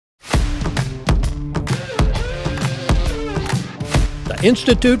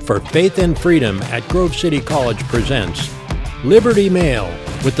Institute for Faith and Freedom at Grove City College presents Liberty Mail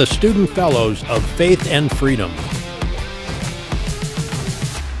with the Student Fellows of Faith and Freedom.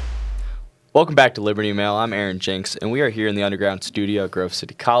 Welcome back to Liberty Mail. I'm Aaron Jenks, and we are here in the underground studio at Grove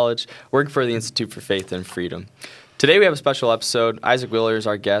City College, working for the Institute for Faith and Freedom. Today we have a special episode. Isaac Wheeler is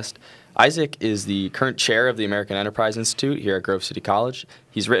our guest. Isaac is the current chair of the American Enterprise Institute here at Grove City College.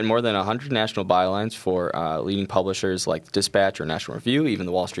 He's written more than 100 national bylines for leading publishers like the Dispatch or National Review, even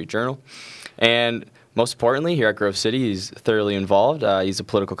the Wall Street Journal. And most importantly, here at Grove City, he's thoroughly involved. He's a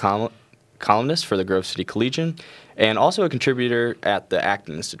political columnist for the Grove City Collegian and also a contributor at the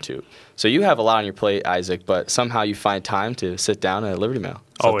Acton Institute. So you have a lot on your plate, Isaac, but somehow you find time to sit down at Liberty Mail.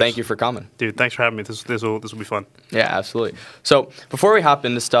 So Always. Thank you for coming. Dude, thanks for having me. This will be fun. Yeah, absolutely. So before we hop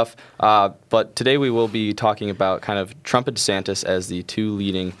into stuff, but today we will be talking about kind of Trump and DeSantis as the two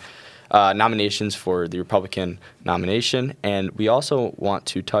leading nominations for the Republican nomination, and we also want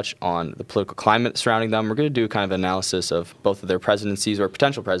to touch on the political climate surrounding them. We're going to do kind of an analysis of both of their presidencies or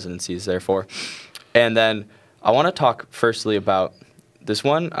potential presidencies, therefore. And then I want to talk firstly about this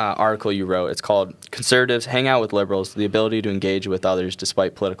one article you wrote. It's called Conservatives Hang Out with Liberals. The ability to engage with others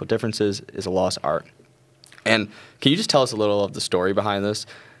despite political differences is a lost art. And can you just tell us a little of the story behind this?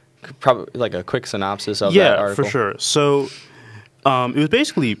 Probably like a quick synopsis of that article. Yeah, for sure. So it was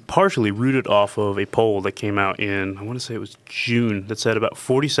basically partially rooted off of a poll that came out in, I want to say it was June, that said about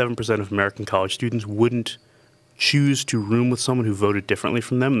 47% of American college students wouldn't choose to room with someone who voted differently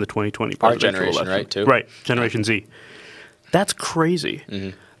from them in the 2020 presidential election. Our generation, right, too? Right, Generation Z. That's crazy.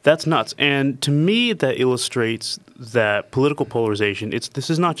 Mm-hmm. That's nuts. And to me, that illustrates that political polarization, this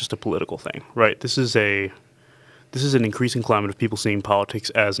is not just a political thing, right? This is an increasing climate of people seeing politics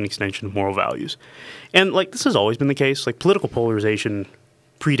as an extension of moral values. And, this has always been the case. Political polarization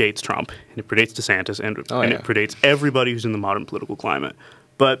predates Trump, and it predates DeSantis, and it predates everybody who's in the modern political climate.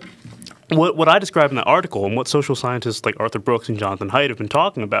 But what I describe in that article, and what social scientists like Arthur Brooks and Jonathan Haidt have been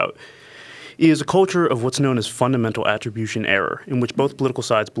talking about, is a culture of what's known as fundamental attribution error, in which both political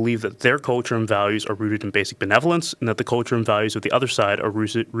sides believe that their culture and values are rooted in basic benevolence, and that the culture and values of the other side are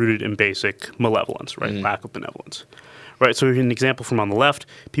rooted in basic malevolence, right? Mm-hmm. Lack of benevolence. Right, so an example from on the left,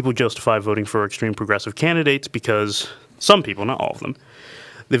 people justify voting for extreme progressive candidates because some people, not all of them,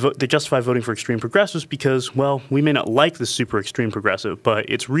 they justify voting for extreme progressives because, well, we may not like this super extreme progressive, but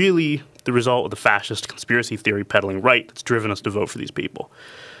it's really the result of the fascist conspiracy theory peddling right that's driven us to vote for these people.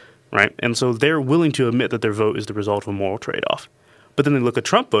 Right? And so they're willing to admit that their vote is the result of a moral trade-off. But then they look at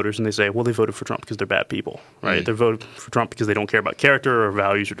Trump voters and they say, well, they voted for Trump because they're bad people, right? They voted for Trump because they don't care about character or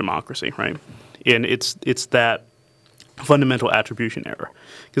values or democracy, right? And it's that fundamental attribution error.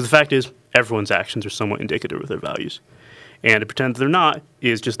 Because the fact is, everyone's actions are somewhat indicative of their values. And to pretend that they're not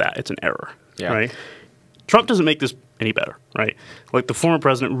is just that. It's an error, right? Trump doesn't make this any better, right? The former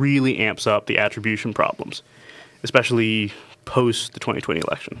president really amps up the attribution problems, especially post the 2020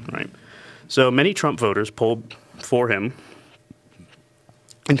 election, right? So many Trump voters polled for him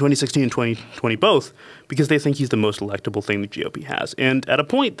in 2016 and 2020 both because they think he's the most electable thing the GOP has. And at a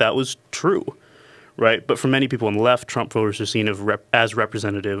point, that was true, right? But for many people on the left, Trump voters are seen as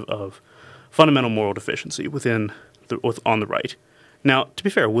representative of fundamental moral deficiency on the right. Now, to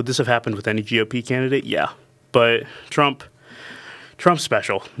be fair, would this have happened with any GOP candidate? Yeah. But Trump's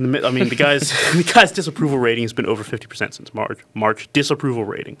special. I mean, the guy's disapproval rating has been over 50% since March. Disapproval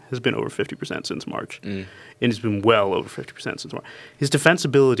rating has been over 50% since March. And it's been well over 50% since March. His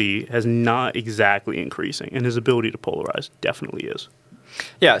defensibility has not exactly increasing, and his ability to polarize definitely is.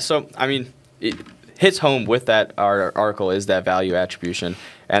 Yeah, so, I mean, it hits home with that article is that value attribution.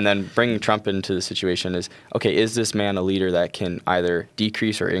 And then bringing Trump into the situation is, okay, is this man a leader that can either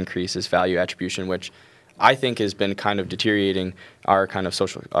decrease or increase his value attribution, which I think has been kind of deteriorating our kind of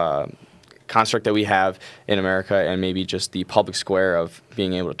social construct that we have in America and maybe just the public square of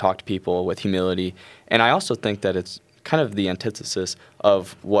being able to talk to people with humility. And I also think that it's kind of the antithesis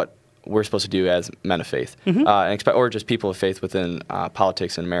of what we're supposed to do as men of faith, or just people of faith within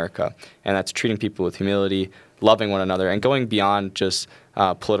politics in America. And that's treating people with humility, loving one another, and going beyond just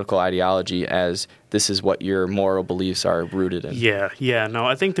political ideology as this is what your moral beliefs are rooted in. Yeah. No,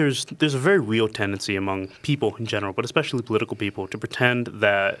 I think there's a very real tendency among people in general, but especially political people, to pretend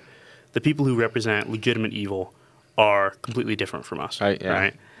that the people who represent legitimate evil are completely different from us.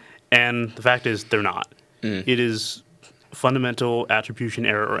 Right? And the fact is, they're not. It is fundamental attribution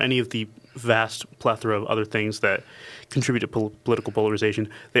error or any of the vast plethora of other things that contribute to political polarization.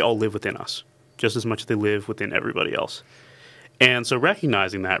 They all live within us just as much as they live within everybody else. And so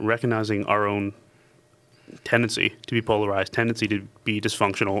recognizing our own tendency to be polarized, tendency to be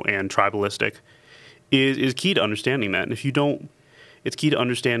dysfunctional and tribalistic is key to understanding that. And if you don't It's key to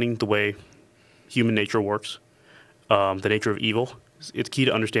understanding the way human nature works, the nature of evil. It's key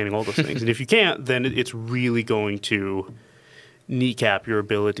to understanding all those things. And if you can't, then it's really going to kneecap your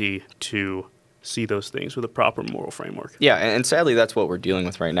ability to see those things with a proper moral framework. Yeah, and sadly, that's what we're dealing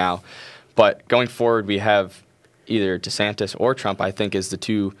with right now. But going forward, we have either DeSantis or Trump, I think, is the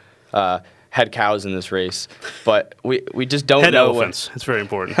two head cows in this race. But we just don't head know. Elephants. It's very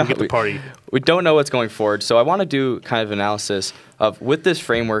important. We get the party. We don't know what's going forward. So I want to do kind of analysis of, with this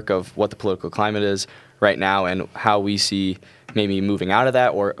framework of what the political climate is right now and how we see maybe moving out of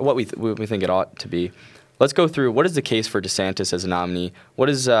that, or what we think it ought to be. Let's go through what is the case for DeSantis as a nominee. What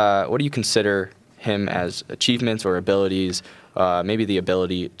do you consider him as achievements or abilities, maybe the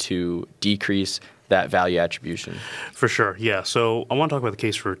ability to decrease that value attribution? For sure, yeah. So I want to talk about the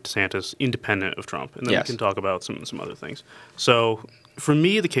case for DeSantis independent of Trump, and then we can talk about some other things. So for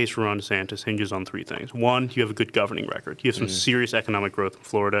me, the case for Ron DeSantis hinges on three things. One, you have a good governing record. You have some serious economic growth in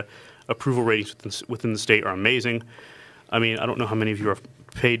Florida. Approval ratings within the state are amazing. I mean, I don't know how many of you have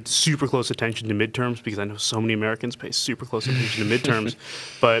paid super close attention to midterms, because I know so many Americans pay super close attention to midterms,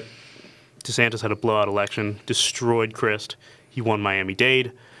 but DeSantis had a blowout election, destroyed Crist. He won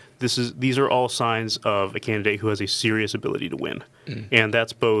Miami-Dade. These are all signs of a candidate who has a serious ability to win. And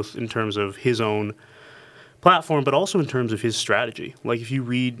that's both in terms of his own platform, but also in terms of his strategy. Like, if you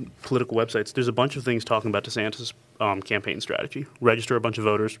read political websites, there's a bunch of things talking about DeSantis' campaign strategy. Register a bunch of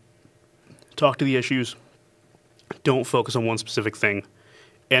voters, talk to the issues, don't focus on one specific thing.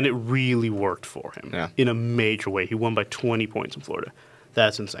 And it really worked for him in a major way. He won by 20 points in Florida.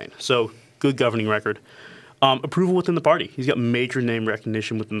 That's insane. So, good governing record. Approval within the party. He's got major name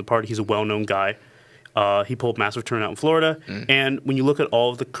recognition within the party. He's a well-known guy. He pulled massive turnout in Florida. And when you look at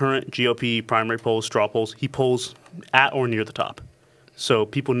all of the current GOP primary polls, straw polls, he polls at or near the top. So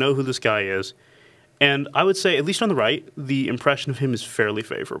people know who this guy is. And I would say, at least on the right, the impression of him is fairly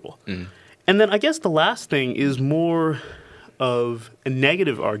favorable. And then I guess the last thing is more of a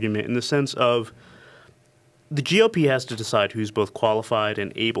negative argument, in the sense of the GOP has to decide who's both qualified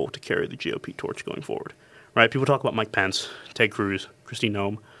and able to carry the GOP torch going forward. Right? People talk about Mike Pence, Ted Cruz, Kristi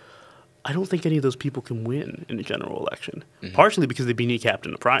Noem. I don't think any of those people can win in a general election, partially because they'd be kneecapped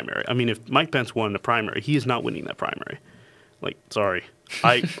in the primary. I mean, if Mike Pence won the primary, he is not winning that primary. Like, sorry.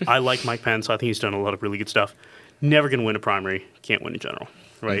 I like Mike Pence. I think he's done a lot of really good stuff. Never going to win a primary. Can't win in general.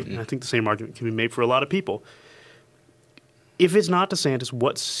 Right? And I think the same argument can be made for a lot of people. If it's not DeSantis,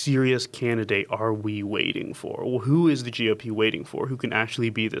 what serious candidate are we waiting for? Well, who is the GOP waiting for? Who can actually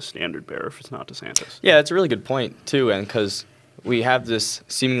be the standard bearer if it's not DeSantis? Yeah, that's a really good point, too, and because we have this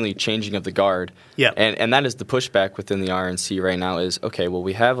seemingly changing of the guard. Yeah. And that is the pushback within the RNC right now is, okay, well,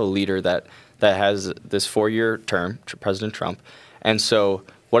 we have a leader that has this 4-year term, President Trump, and so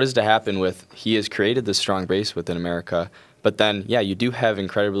what is to happen with, he has created this strong base within America, but then, yeah, you do have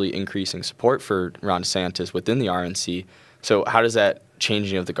incredibly increasing support for Ron DeSantis within the RNC. So how does that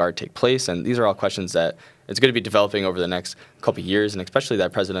changing of the guard take place? And these are all questions that it's going to be developing over the next couple of years, and especially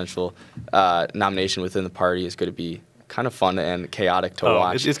that presidential nomination within the party is going to be kind of fun and chaotic to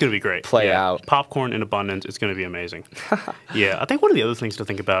watch. It's going to be great. Play out. Popcorn in abundance. It's going to be amazing. Yeah, I think one of the other things to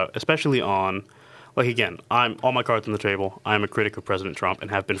think about, especially on, like, again, I'm all my cards on the table. I'm a critic of President Trump and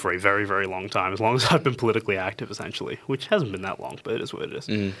have been for a very, very long time, as long as I've been politically active, essentially, which hasn't been that long, but it is what it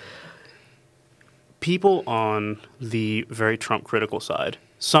is. People on the very Trump-critical side,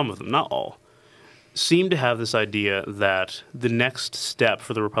 some of them, not all, seem to have this idea that the next step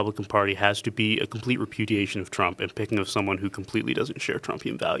for the Republican Party has to be a complete repudiation of Trump and picking of someone who completely doesn't share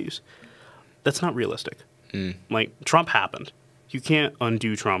Trumpian values. That's not realistic. Like, Trump happened. You can't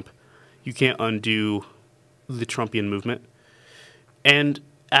undo Trump. You can't undo the Trumpian movement. And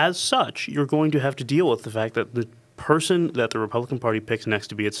as such, you're going to have to deal with the fact that the person that the Republican Party picks next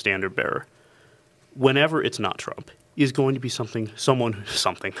to be its standard bearer, whenever it's not Trump, is going to be someone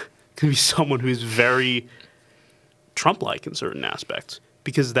who's very Trump-like in certain aspects,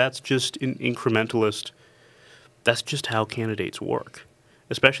 because that's just an incrementalist. That's just how candidates work,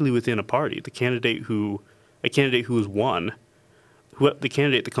 especially within a party. The candidate who has won, the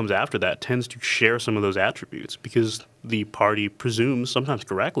candidate that comes after that tends to share some of those attributes, because the party presumes, sometimes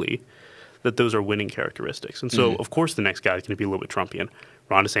correctly, that those are winning characteristics. And so, of course, the next guy is going to be a little bit Trumpian.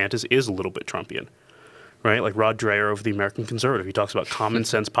 Ron DeSantis is a little bit Trumpian, right? Like Rod Dreher of the American Conservative. He talks about common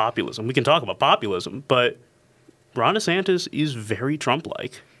sense populism. We can talk about populism, but Ron DeSantis is very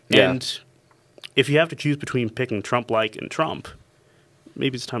Trump-like. Yeah. And if you have to choose between picking Trump-like and Trump,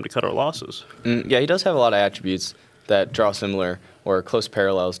 maybe it's time to cut our losses. Yeah, he does have a lot of attributes that draw similar or close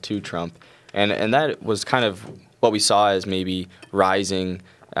parallels to Trump. And that was kind of what we saw as maybe rising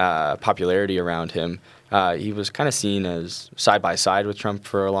popularity around him he was kind of seen as side by side with Trump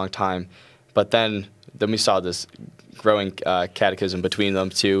for a long time, but then we saw this growing catechism between them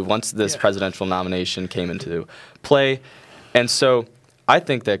two once this presidential nomination came into play. And so I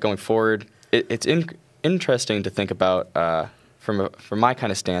think that going forward, it's interesting to think about from my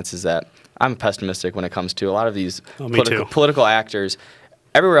kind of stance is that I'm pessimistic when it comes to a lot of these political actors.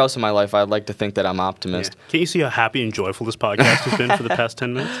 Everywhere else in my life, I'd like to think that I'm optimist. Yeah. Can't you see how happy and joyful this podcast has been for the past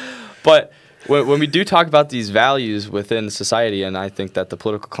 10 minutes? But when we do talk about these values within society, and I think that the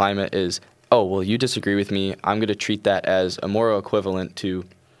political climate is, oh, well, you disagree with me, I'm going to treat that as a moral equivalent to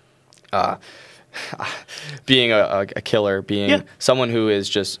being a killer, being someone who is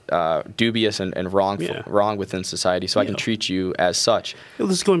just dubious and wrong within society, so I can treat you as such. Well,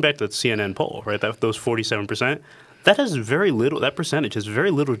 this is going back to that CNN poll, right? Those 47%. That has very little. That percentage has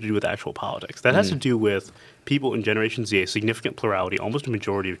very little to do with actual politics. That has to do with people in Generation Z, a significant plurality, almost a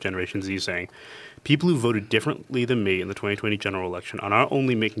majority of Generation Z, saying people who voted differently than me in the 2020 general election are not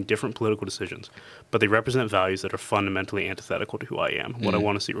only making different political decisions, but they represent values that are fundamentally antithetical to who I am, what I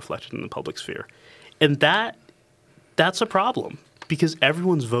want to see reflected in the public sphere, and that's a problem because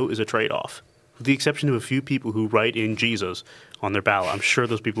everyone's vote is a trade-off, with the exception of a few people who write in Jesus on their ballot. I'm sure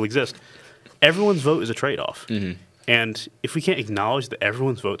those people exist. Everyone's vote is a trade-off. And if we can't acknowledge that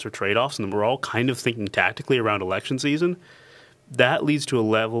everyone's votes are trade-offs and we're all kind of thinking tactically around election season, that leads to a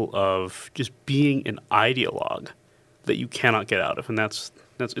level of just being an ideologue that you cannot get out of. And it's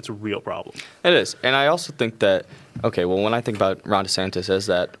a real problem. It is. And I also think that, okay, well, when I think about Ron DeSantis as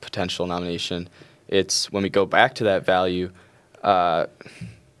that potential nomination, it's when we go back to that value, what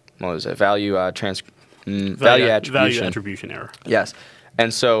was it? Value attribution. Value attribution error. Yes.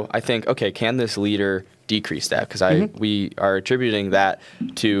 And so I think, okay, can this leader decrease that? Because we are attributing that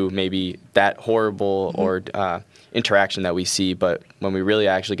to maybe that horrible or interaction that we see, but when we really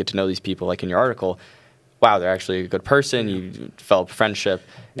actually get to know these people, like in your article, wow, they're actually a good person, you develop friendship,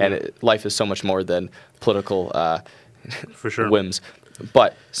 and life is so much more than political For sure. whims.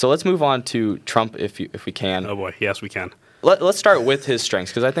 But, so let's move on to Trump if we can. Oh boy, yes we can. Let's start with his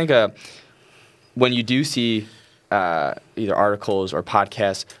strengths, because I think when you do see either articles or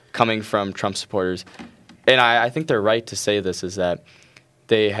podcasts coming from Trump supporters, and I think they're right to say this, is that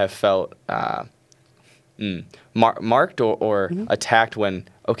they have felt marked or attacked when,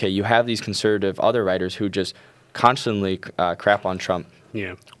 okay, you have these conservative other writers who just constantly crap on Trump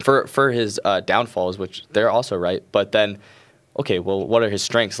for his downfalls, which they're also right, but then, okay, well, what are his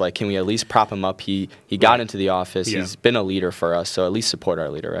strengths? Like, can we at least prop him up? He got into the office. Yeah. He's been a leader for us, so at least support our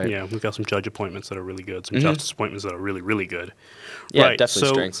leader, right? Yeah, we've got some judge appointments that are really good, some justice appointments that are really, really good. Yeah, right. definitely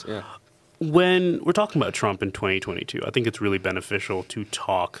So strengths. Yeah. when we're talking about Trump in 2022, I think it's really beneficial to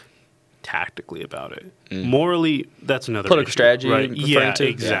talk tactically about it. Morally, that's another political issue, strategy, right? Yeah, to?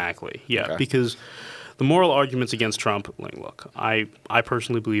 exactly. Yeah, Okay. because the moral arguments against Trump, like, look, I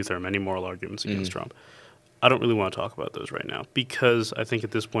personally believe there are many moral arguments against Trump. I don't really want to talk about those right now because I think at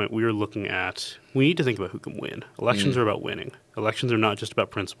this point we need to think about who can win. Elections are about winning. Elections are not just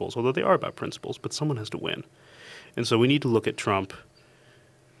about principles, although they are about principles, but someone has to win. And so we need to look at Trump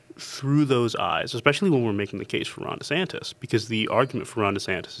through those eyes, especially when we're making the case for Ron DeSantis, because the argument for Ron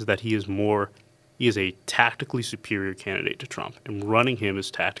DeSantis is that he is a tactically superior candidate to Trump, and running him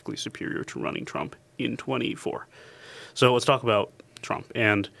is tactically superior to running Trump in 2024. So let's talk about Trump.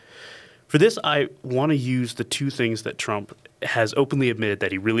 And for this, I want to use the two things that Trump has openly admitted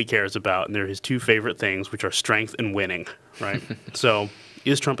that he really cares about, and they're his two favorite things, which are strength and winning, right? So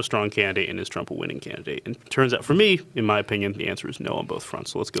is Trump a strong candidate, and is Trump a winning candidate? And it turns out, for me, in my opinion, the answer is no on both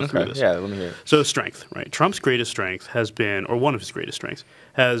fronts. So let's go through this. Yeah, let me hear it. So strength, right? Trump's greatest strength has been, or one of his greatest strengths,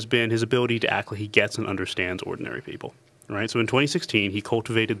 has been his ability to act like he gets and understands ordinary people, right? So in 2016, he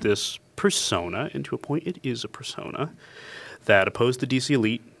cultivated this persona, and to a point it is a persona, that opposed the DC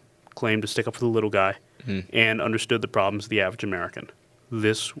elite, claimed to stick up for the little guy, and understood the problems of the average American.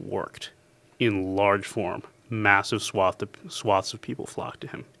 This worked in large form. Massive swaths of people flocked to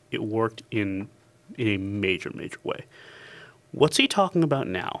him. It worked in a major, major way. What's he talking about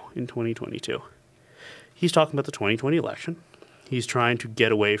now in 2022? He's talking about the 2020 election. He's trying to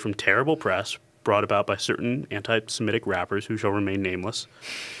get away from terrible press brought about by certain anti-Semitic rappers who shall remain nameless,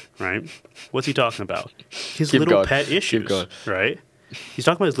 right? What's he talking about? His little pet issues, right? He's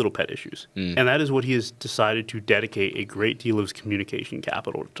talking about his little pet issues. And that is what he has decided to dedicate a great deal of his communication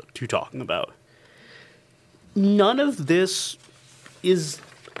capital to talking about. None of this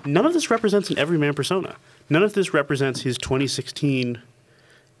represents an everyman persona. None of this represents his 2016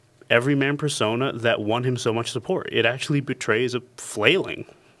 everyman persona that won him so much support. It actually betrays a flailing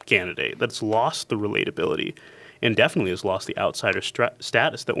candidate that's lost the relatability and definitely has lost the outsider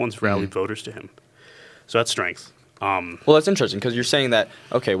status that once rallied voters to him. So that's strength. Well, that's interesting because you're saying that,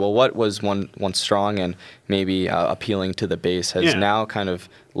 okay, well, what was once strong and maybe appealing to the base has now kind of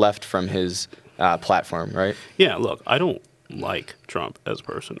left from his platform, right? Yeah, look, I don't like Trump as a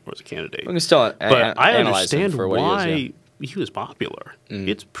person or as a candidate. We can still but I analyze him understand for what why he is, he was popular.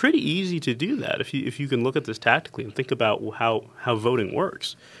 It's pretty easy to do that if you can look at this tactically and think about how voting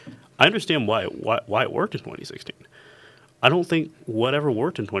works. I understand why it worked in 2016. I don't think whatever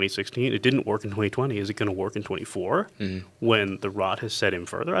worked in 2016, it didn't work in 2020. Is it going to work in 24 when the rot has set in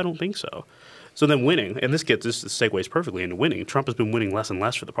further? I don't think so. So then winning, and this segues perfectly into winning. Trump has been winning less and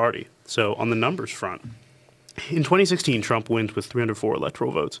less for the party. So on the numbers front, in 2016, Trump wins with 304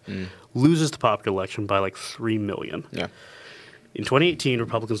 electoral votes, loses the popular election by like 3 million. Yeah. In 2018,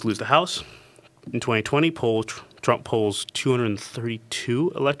 Republicans lose the House. In 2020, Trump polls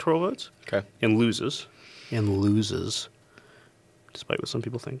 232 electoral votes and loses, despite what some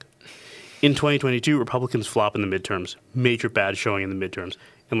people think. In 2022, Republicans flop in the midterms, major bad showing in the midterms,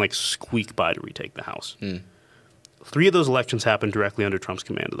 and like squeak by to retake the House. 3 of those elections happened directly under Trump's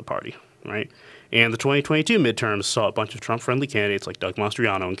command of the party, right? And the 2022 midterms saw a bunch of Trump-friendly candidates like Doug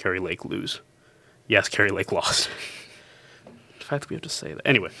Mastriano and Kari Lake lose. Yes, Kari Lake lost. The fact that we have to say that.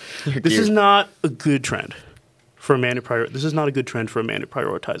 Anyway, this is not a good trend for a man who This is not a good trend for a man who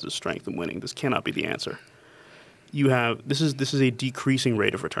prioritizes strength and winning. This cannot be the answer. This is a decreasing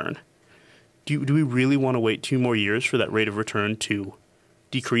rate of return. Do we really want to wait 2 more years for that rate of return to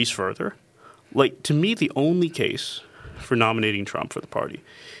decrease further? Like, to me, the only case for nominating Trump for the party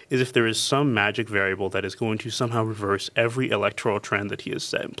is if there is some magic variable that is going to somehow reverse every electoral trend that he has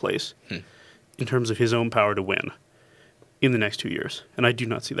set in place in terms of his own power to win in the next 2 years. And I do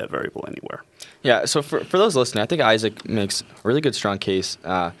not see that variable anywhere. Yeah, so for those listening, I think Isaac makes a really good, strong case,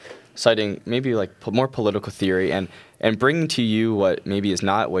 citing maybe like more political theory and bringing to you what maybe is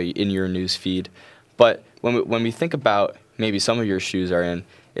not what in your news feed. But when we think about maybe some of your shoes are in,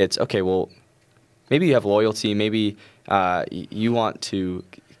 it's, okay, well, maybe you have loyalty, maybe you want to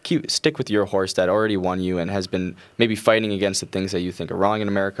stick with your horse that already won you and has been maybe fighting against the things that you think are wrong in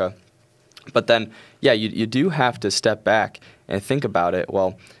America. But then, yeah, you do have to step back and think about it.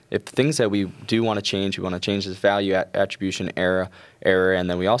 Well, if the things that we do want to change, we want to change this value attribution error, and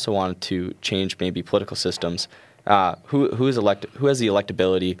then we also want to change maybe political systems. Who has the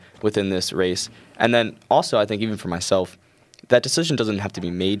electability within this race? And then also, I think even for myself, that decision doesn't have to be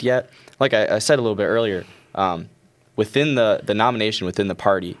made yet. Like I said a little bit earlier, within the nomination within the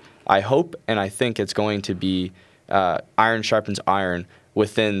party, I hope and I think it's going to be iron sharpens iron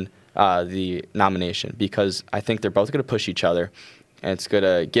within the nomination, because I think they're both going to push each other, and it's going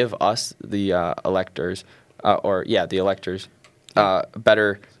to give us, the electors,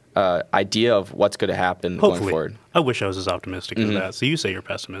 better idea of what's going to happen going forward. I wish I was as optimistic as that. So you say you're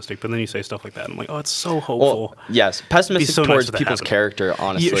pessimistic, but then you say stuff like that. I'm like, oh, it's so hopeful. Well, yes, pessimistic so towards nice people's character,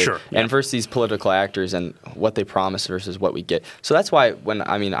 honestly, Yeah, sure. and versus these political actors and what they promise versus what we get. So that's why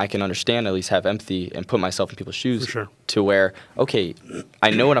I can understand, at least have empathy and put myself in people's shoes to where, okay,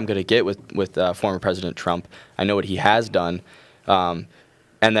 I know what I'm going to get with former President Trump. I know what he has done.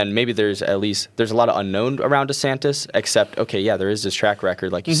 And then maybe there's a lot of unknown around DeSantis, except, okay, yeah, there is this track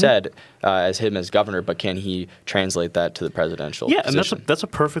record, like you said, as him as governor, but can he translate that to the presidential position? And that's a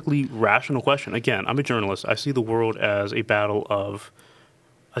perfectly rational question. Again, I'm a journalist. I see the world more as a battle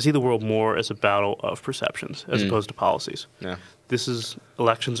of perceptions as opposed to policies. Yeah.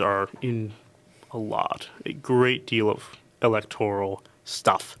 Elections are in a great deal of electoral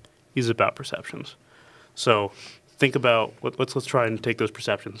stuff is about perceptions. So think about, let's try and take those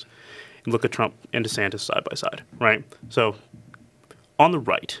perceptions and look at Trump and DeSantis side by side, right? So on the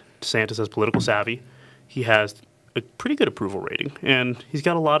right, DeSantis has political savvy. He has a pretty good approval rating, and he's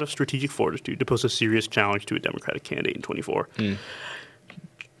got a lot of strategic fortitude to pose a serious challenge to a Democratic candidate in 24.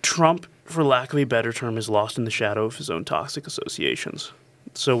 Trump, for lack of a better term, is lost in the shadow of his own toxic associations.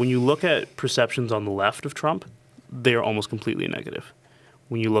 So when you look at perceptions on the left of Trump, they are almost completely negative.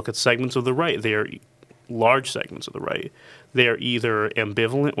 When you look at segments of the right, they are large segments of the right, they are either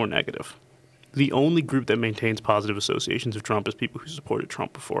ambivalent or negative. The only group that maintains positive associations of Trump is people who supported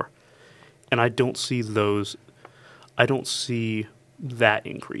Trump before. And I don't see that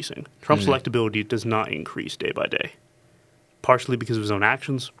increasing. Trump's electability does not increase day by day, partially because of his own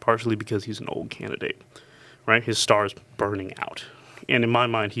actions, partially because he's an old candidate, right? His star is burning out. And in my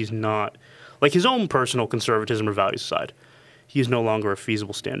mind, he's not, like his own personal conservatism or values aside, he is no longer a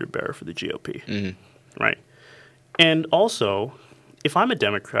feasible standard bearer for the GOP. Right. And also, if I'm a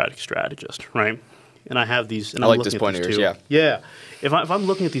Democratic strategist, right, and I have these, and I I'm like looking this at point these of two, yours, yeah. If I'm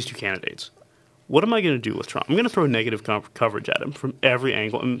looking at these two candidates, what am I going to do with Trump? I'm going to throw negative coverage at him from every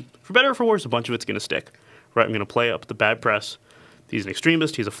angle. And for better or for worse, a bunch of it's going to stick. Right? I'm going to play up the bad press. He's an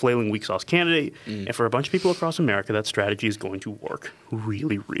extremist. He's a flailing, weak sauce candidate. And for a bunch of people across America, that strategy is going to work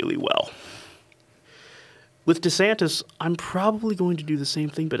really, really well. With DeSantis, I'm probably going to do the same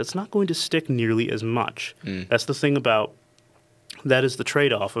thing, but it's not going to stick nearly as much. That's the thing about that is the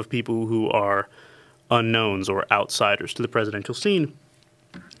trade-off of people who are unknowns or outsiders to the presidential scene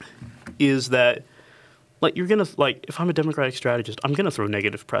is that, like, you're going to, like, if I'm a Democratic strategist, I'm going to throw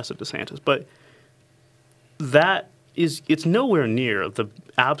negative press at DeSantis, but it's nowhere near the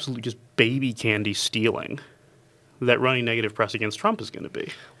absolute just baby candy stealing that running negative press against Trump is going to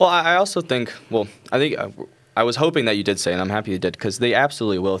be. Well, I also think, I was hoping that you did say, and I'm happy you did, because they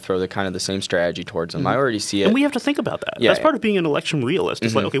absolutely will throw the same strategy towards them. I already see it. And we have to think about that. Yeah, That's part of being an election realist.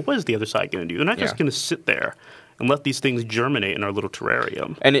 It's like, okay, what is the other side going to do? They're not just Yeah. going to sit there and let these things germinate in our little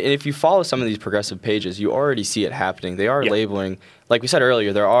terrarium. And if you follow some of these progressive pages, you already see it happening. They are labeling, like we said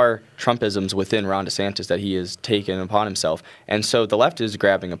earlier, there are Trumpisms within Ron DeSantis that he has taken upon himself. And so the left is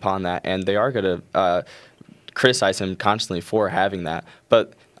grabbing upon that, and they are going to criticize him constantly for having that.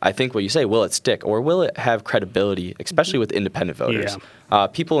 But I think what you say, will it stick, or will it have credibility, especially with independent voters? Yeah.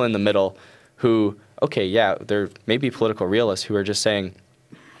 People in the middle who, they're maybe political realists who are just saying,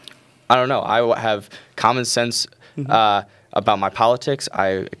 I don't know, I have common sense about my politics.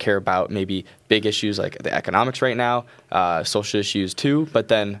 I care about maybe big issues like the economics right now, social issues too, but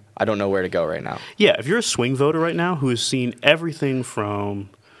then I don't know where to go right now. Yeah, if you're a swing voter right now who has seen everything from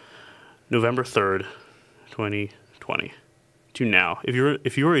November 3rd, 2020 to now,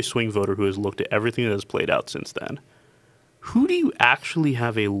 if you're a swing voter who has looked at everything that has played out since then, who do you actually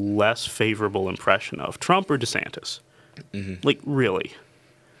have a less favorable impression of, Trump or DeSantis? Like, really?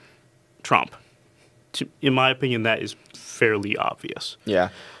 Trump. In my opinion, that is fairly obvious. Yeah,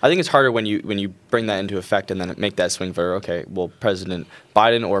 I think it's harder when you bring that into effect and then make that swing voter. Okay, well, President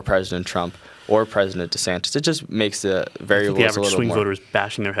Biden or President Trump or President DeSantis. It just makes the variables the a average little swing more. voter is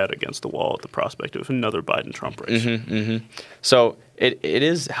bashing their head against the wall at the prospect of another Biden-Trump race. So it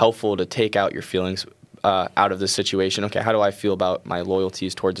is helpful to take out your feelings out of this situation. Okay, how do I feel about my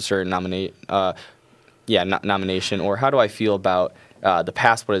loyalties towards a certain nomination, or how do I feel about the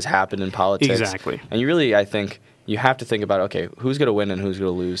past, what has happened in politics? Exactly. And you really, I think, you have to think about, okay, who's going to win and who's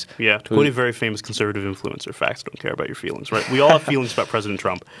going to lose. Yeah, to quote a very famous conservative influencer, facts don't care about your feelings, right? We all have feelings about President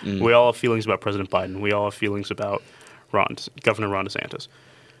Trump. We all have feelings about President Biden. We all have feelings about Governor Ron DeSantis.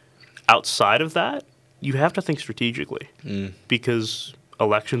 Outside of that, you have to think strategically because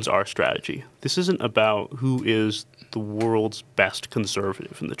elections are strategy. This isn't about who is the world's best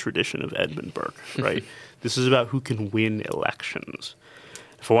conservative in the tradition of Edmund Burke, right? This is about who can win elections.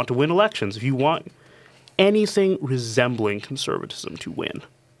 If I want to win elections, if you want anything resembling conservatism to win,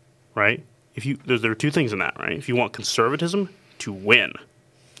 right? There are two things in that, right? If you want conservatism to win,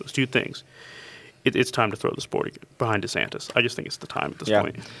 those two things, it's time to throw the sport behind DeSantis. I just think it's the time at this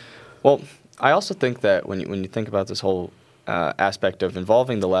point. Well, I also think that when you think about this whole aspect of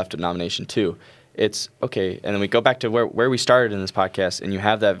involving the left in nomination too, it's okay, and then we go back to where we started in this podcast, and you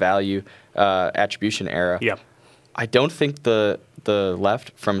have that value attribution era. Yeah. I don't think the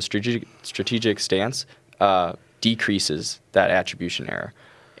left, from a strategic stance, decreases that attribution error.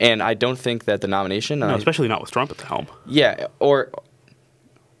 And I don't think that the nomination... No, especially not with Trump at the helm. Yeah, or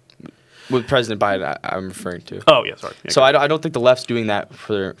with President Biden, I'm referring to. Oh, yeah, sorry. Yeah, so I don't think the left's doing that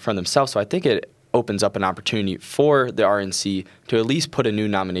for themselves. So I think it opens up an opportunity for the RNC to at least put a new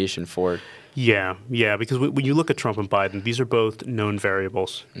nomination forward. Yeah, because when you look at Trump and Biden, these are both known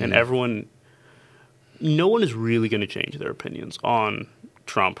variables. And no one is really going to change their opinions on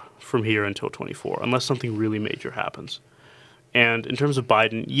Trump from here until 24, unless something really major happens. And in terms of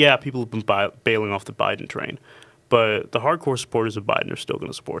Biden, people have been bailing off the Biden train, but the hardcore supporters of Biden are still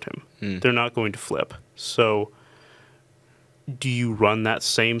going to support him. They're not going to flip. So do you run that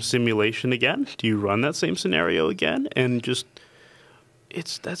same simulation again? Do you run that same scenario again? And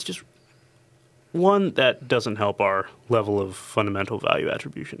that's just one that doesn't help our level of fundamental value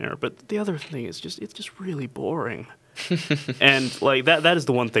attribution error. But the other thing is it's just really boring. And like that is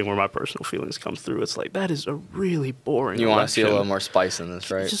the one thing where my personal feelings come through. It's like, that is a really boring You want to see a election. little more spice in this,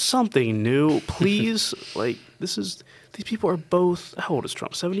 right? Just something new, please. Like, these people are both, how old is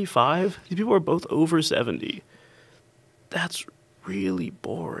Trump, 75? These people are both over 70. That's really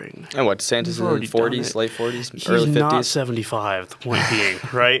boring. And what, DeSantis is in the 40s, late 40s, He's early 50s? not 75, the point being,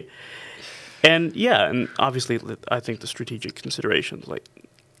 right? And obviously I think the strategic considerations, like,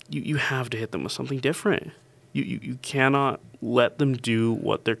 you have to hit them with something different. You cannot let them do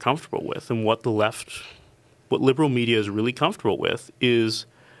what they're comfortable with. And what liberal media is really comfortable with is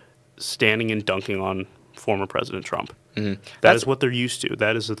standing and dunking on former President Trump. Mm-hmm. That is what they're used to.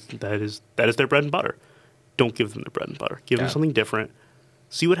 That is their bread and butter. Don't give them their bread and butter. Give them something different.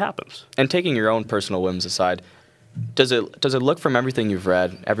 See what happens. And taking your own personal whims aside, does it look from everything you've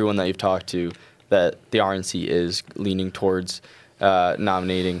read, everyone that you've talked to, that the RNC is leaning towards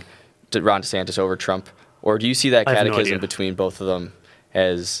nominating Ron DeSantis over Trump? Or do you see that catechism between both of them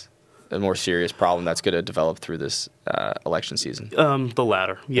as a more serious problem that's going to develop through this election season? The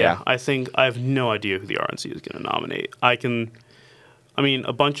latter. Yeah. I have no idea who the RNC is going to nominate. I mean,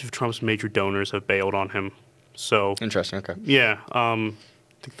 a bunch of Trump's major donors have bailed on him. So interesting. Okay. Yeah.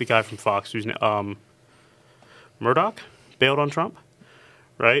 The guy from Fox, who's Murdoch, bailed on Trump,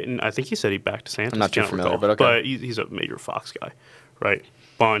 right? And I think he said he backed DeSantis. I'm not too familiar, but okay. But he's a major Fox guy, right?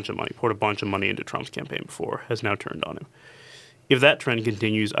 Bunch of money, poured a bunch of money into Trump's campaign before, has now turned on him. If that trend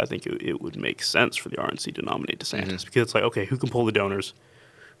continues, I think it would make sense for the RNC to nominate DeSantis because it's like, okay, who can pull the donors?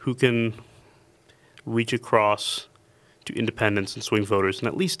 Who can reach across to independents and swing voters in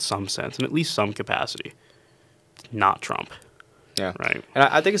at least some sense, in at least some capacity? Not Trump. Yeah. Right. And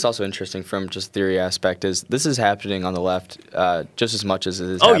I think it's also interesting from just theory aspect is this is happening on the left just as much as it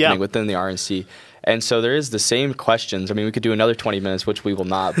is happening within the RNC. And so there is the same questions. I mean, we could do another 20 minutes, which we will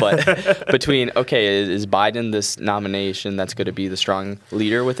not, but between, okay, is Biden this nomination that's going to be the strong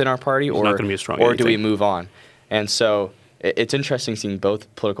leader within our party? He's or not going to be a strong Or anything. do we move on? And so it's interesting seeing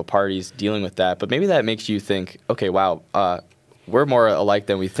both political parties dealing with that, but maybe that makes you think, okay, wow, we're more alike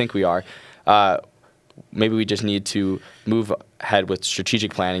than we think we are. Maybe we just need to move ahead with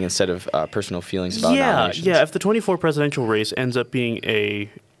strategic planning instead of personal feelings about nominations. Yeah. If the 24 presidential race ends up being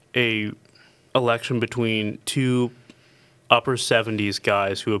a election between two upper 70s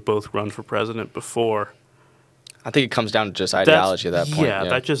guys who have both run for president before, I think it comes down to just ideology at that point.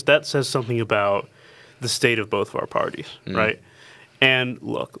 Yeah, that says something about the state of both of our parties, right? And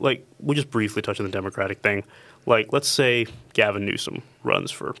look, like we'll just briefly touch on the Democratic thing. Like, let's say Gavin Newsom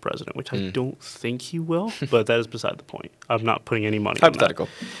runs for president, which I don't think he will, but that is beside the point. I'm not putting any money on that. Hypothetical.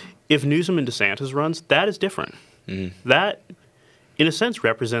 If Newsom and DeSantis runs, that is different. That, in a sense,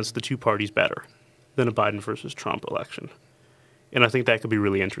 represents the two parties better than a Biden versus Trump election. And I think that could be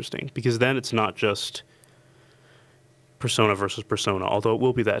really interesting because then it's not just persona versus persona, although it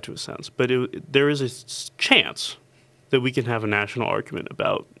will be that to a sense. But there is a chance that we can have a national argument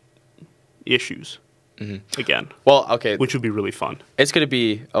about issues. Again. Well, okay. Which would be really fun. It's going to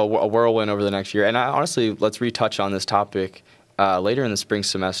be a whirlwind over the next year. And honestly, let's retouch on this topic later in the spring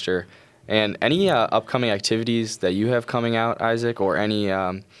semester. And any upcoming activities that you have coming out, Isaac, or any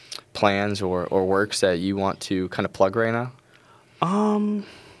plans or works that you want to kind of plug right now?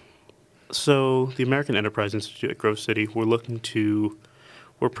 So the American Enterprise Institute at Grove City, we're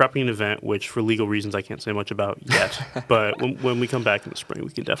prepping an event, which for legal reasons I can't say much about yet. But when we come back in the spring, we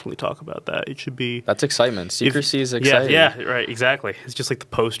can definitely talk about that. It should be... That's excitement. Secrecy is exciting. Yeah, right, exactly. It's just like the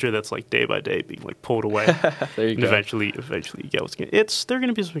poster that's like day by day being like pulled away. There you and go. Eventually you get what's going to... There are going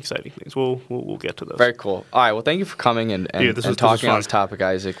to be some exciting things. We'll get to those. Very cool. All right, well, thank you for coming and talking on this topic,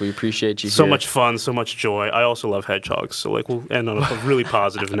 Isaac. We appreciate you So here. much fun, so much joy. I also love hedgehogs, so like we'll end on a really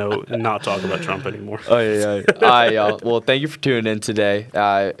positive note and not talk about Trump anymore. Oh, yeah. All right, y'all. Well, thank you for tuning in today.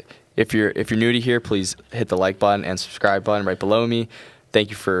 If you're new to here, please hit the like button and subscribe button right below me. Thank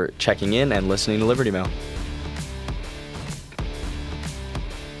you for checking in and listening to Liberty Mail.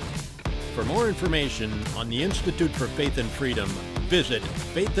 For more information on the Institute for Faith and Freedom, visit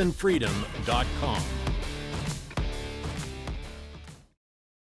faithandfreedom.com.